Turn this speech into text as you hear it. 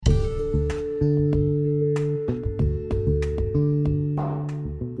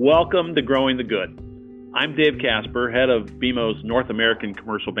Welcome to Growing the Good. I'm Dave Casper, head of BMO's North American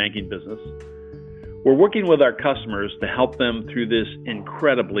commercial banking business. We're working with our customers to help them through this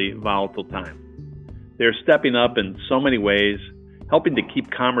incredibly volatile time. They're stepping up in so many ways, helping to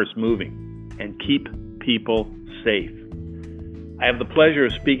keep commerce moving and keep people safe. I have the pleasure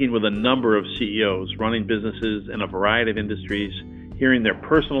of speaking with a number of CEOs running businesses in a variety of industries, hearing their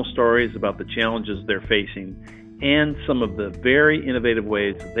personal stories about the challenges they're facing and some of the very innovative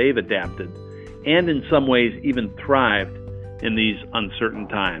ways they've adapted and in some ways even thrived in these uncertain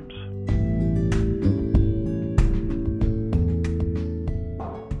times.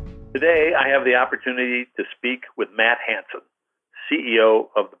 Today, I have the opportunity to speak with Matt Hansen, CEO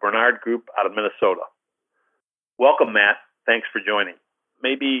of the Bernard Group out of Minnesota. Welcome, Matt. Thanks for joining.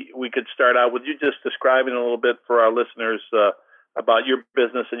 Maybe we could start out with you just describing a little bit for our listeners about your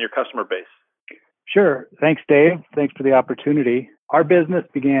business and your customer base. Sure. Thanks, Dave. Thanks for the opportunity. Our business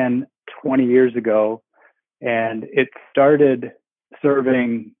began 20 years ago, and it started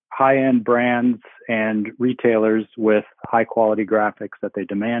serving high-end brands and retailers with high-quality graphics that they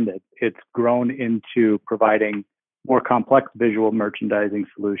demanded. It's grown into providing more complex visual merchandising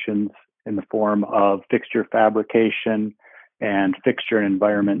solutions in the form of fixture fabrication and fixture and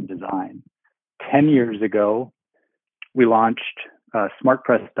environment design. 10 years ago, we launched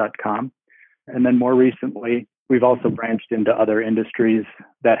smartpress.com. And then more recently, we've also branched into other industries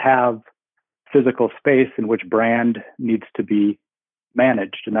that have physical space in which brand needs to be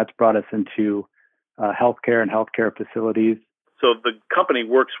managed. And that's brought us into healthcare and healthcare facilities. So the company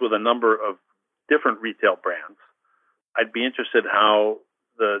works with a number of different retail brands. I'd be interested how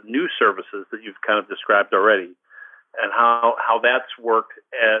the new services that you've kind of described already and how that's worked,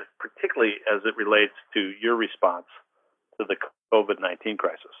 particularly as it relates to your response to the COVID-19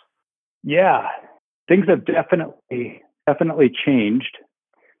 crisis. Yeah, things have definitely changed.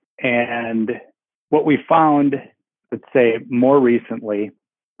 And what we found, let's say more recently,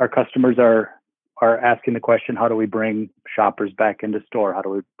 our customers are asking the question, how do we bring shoppers back into store? How do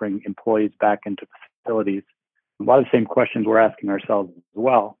we bring employees back into facilities? A lot of the same questions we're asking ourselves as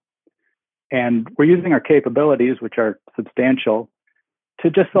well. And we're using our capabilities, which are substantial, to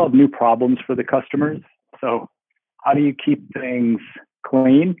just solve new problems for the customers. So how do you keep things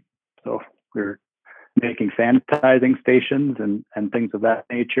clean? So we're making sanitizing stations and things of that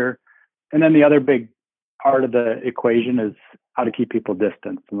nature. And then the other big part of the equation is how to keep people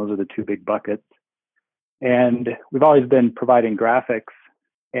distanced. And those are the two big buckets. And we've always been providing graphics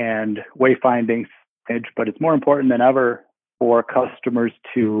and wayfinding, but it's more important than ever for customers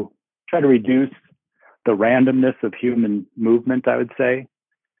to try to reduce the randomness of human movement, I would say.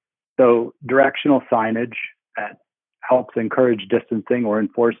 So directional signage that helps encourage distancing or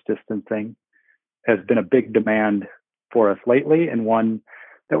enforce distancing has been a big demand for us lately, and one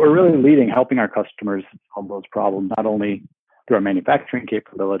that we're really leading, helping our customers solve those problems, not only through our manufacturing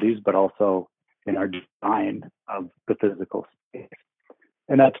capabilities, but also in our design of the physical space.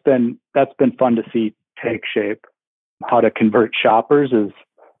 And that's been fun to see take shape. How to convert shoppers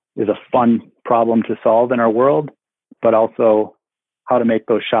is a fun problem to solve in our world, but also how to make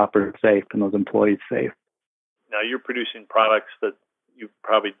those shoppers safe and those employees safe. Now you're producing products that you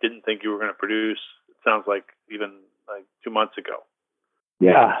probably didn't think you were going to produce, it sounds like, even like 2 months ago.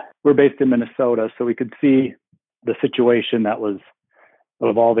 Yeah, we're based in Minnesota, so we could see the situation that was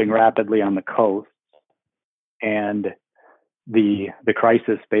evolving rapidly on the coast and the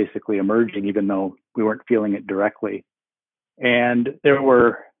crisis basically emerging, even though we weren't feeling it directly. And there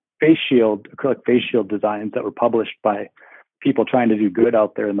were acrylic face shield designs that were published by people trying to do good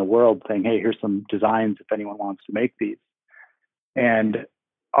out there in the world, saying, hey, here's some designs if anyone wants to make these. And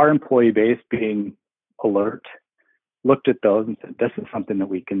our employee base, being alert, looked at those and said, this is something that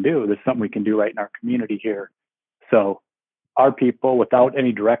we can do. This is something we can do right in our community here. So our people, without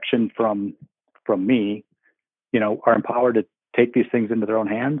any direction from me, are empowered to take these things into their own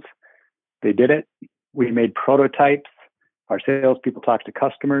hands. They did it. We made prototypes. Our salespeople talked to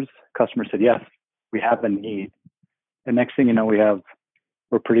customers. Customers said, yes, we have a need. And next thing you know,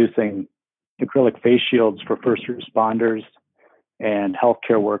 we're producing acrylic face shields for first responders and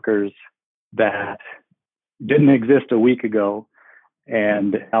healthcare workers that didn't exist a week ago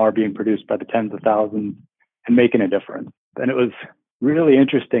and now are being produced by the tens of thousands and making a difference. And it was really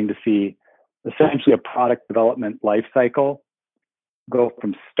interesting to see essentially a product development life cycle go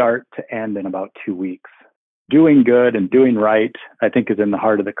from start to end in about 2 weeks. Doing good and doing right, I think, is in the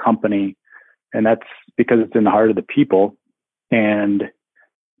heart of the company. And that's because it's in the heart of the people. And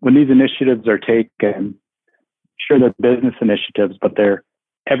when these initiatives are taken, sure, they're business initiatives, but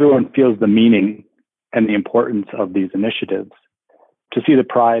everyone feels the meaning and the importance of these initiatives. to see the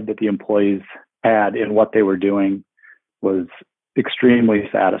pride that the employees had in what they were doing was extremely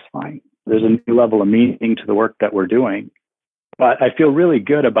satisfying. There's a new level of meaning to the work that we're doing. But I feel really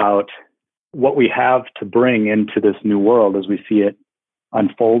good about what we have to bring into this new world as we see it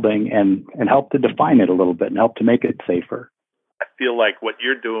unfolding and help to define it a little bit and help to make it safer. I feel like what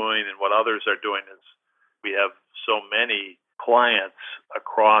you're doing and what others are doing is we have so many clients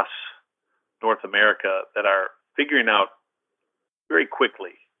across North America that are figuring out very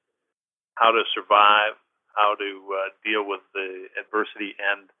quickly how to survive, how to deal with the adversity,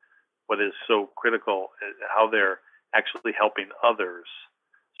 and what is so critical is how they're actually helping others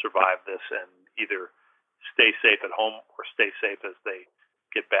survive this and either stay safe at home or stay safe as they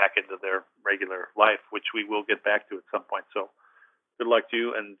get back into their regular life, which we will get back to at some point. So good luck to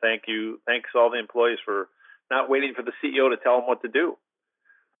you, and thank you. Thanks to all the employees for not waiting for the CEO to tell them what to do.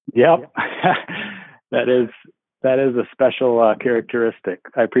 Yep. That is a special characteristic.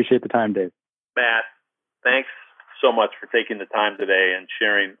 I appreciate the time, Dave. Matt, thanks so much for taking the time today and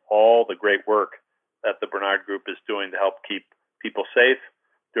sharing all the great work that the Bernard Group is doing to help keep people safe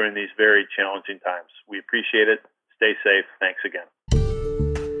during these very challenging times. We appreciate it. Stay safe. Thanks again.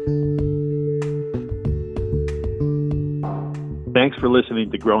 Thanks for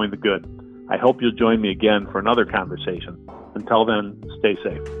listening to Growing the Good. I hope you'll join me again for another conversation. Until then, stay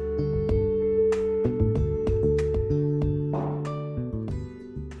safe.